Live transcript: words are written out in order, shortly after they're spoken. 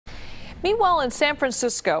Meanwhile, in San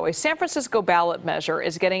Francisco, a San Francisco ballot measure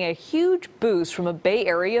is getting a huge boost from a Bay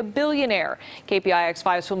Area billionaire. KPIX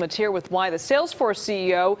 5's Phil Mateer with why the Salesforce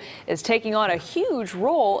CEO is taking on a huge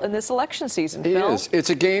role in this election season. It Phil? is.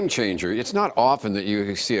 It's a game changer. It's not often that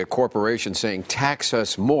you see a corporation saying tax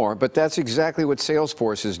us more, but that's exactly what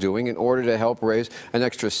Salesforce is doing in order to help raise an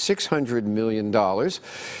extra $600 million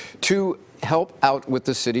to help out with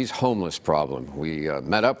the city's homeless problem. We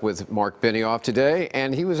met up with Mark Benioff today,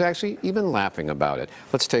 and he was actually even laughing about it.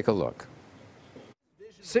 Let's take a look.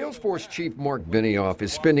 Salesforce Chief Mark Benioff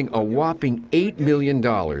is spending a whopping $8 million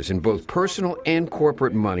in both personal and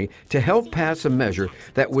corporate money to help pass a measure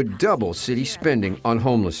that would double city spending on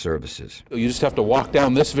homeless services. You just have to walk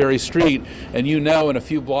down this very street, and you know in a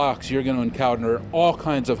few blocks you're going to encounter all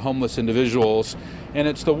kinds of homeless individuals, and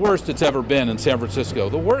it's the worst it's ever been in San Francisco,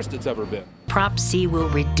 the worst it's ever been. Prop C will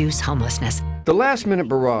reduce homelessness. The last-minute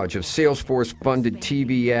barrage of Salesforce-funded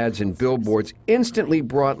TV ads and billboards instantly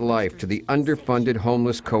brought life to the underfunded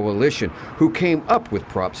homeless coalition who came up with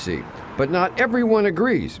Prop C. But not everyone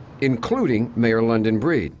agrees, including Mayor London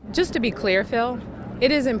Breed. Just to be clear, Phil,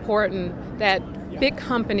 it is important that big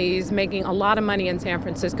companies making a lot of money in San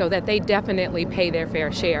Francisco, that they definitely pay their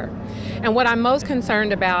fair share. And what I'm most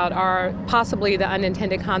concerned about are possibly the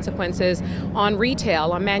unintended consequences on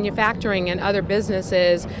retail, on manufacturing and other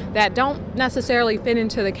businesses that don't necessarily fit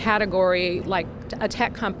into the category like a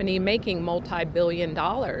tech company making multi-billion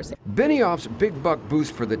dollars. Benioff's big buck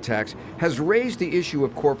boost for the tax has raised the issue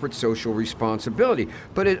of corporate social responsibility,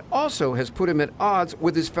 but it also has put him at odds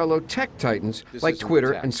with his fellow tech titans like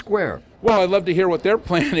Twitter and Square. Well, I'd love to hear what their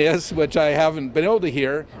plan is, which I haven't been able to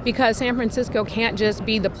hear. Because San Francisco can't just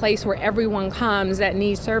be the place where everyone comes that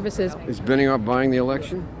needs services. Is Benioff buying the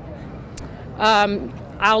election?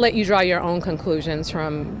 I'll let you draw your own conclusions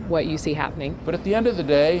from what you see happening. But at the end of the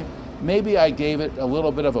day, maybe I gave it a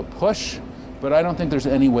little bit of a push, but I don't think there's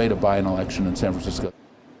any way to buy an election in San Francisco.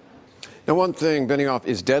 Now, one thing Benioff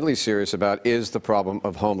is deadly serious about is the problem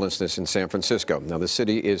of homelessness in San Francisco. Now, the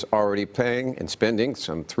city is already paying and spending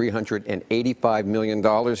some $385 million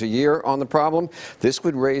a year on the problem. This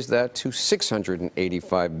would raise that to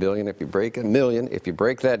 $685 billion if you break a million. If you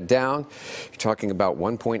break that down, you're talking about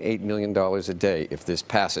 $1.8 million a day if this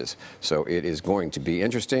passes. So it is going to be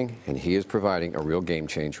interesting, and he is providing a real game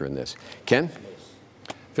changer in this. Ken?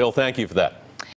 Phil, thank you for that.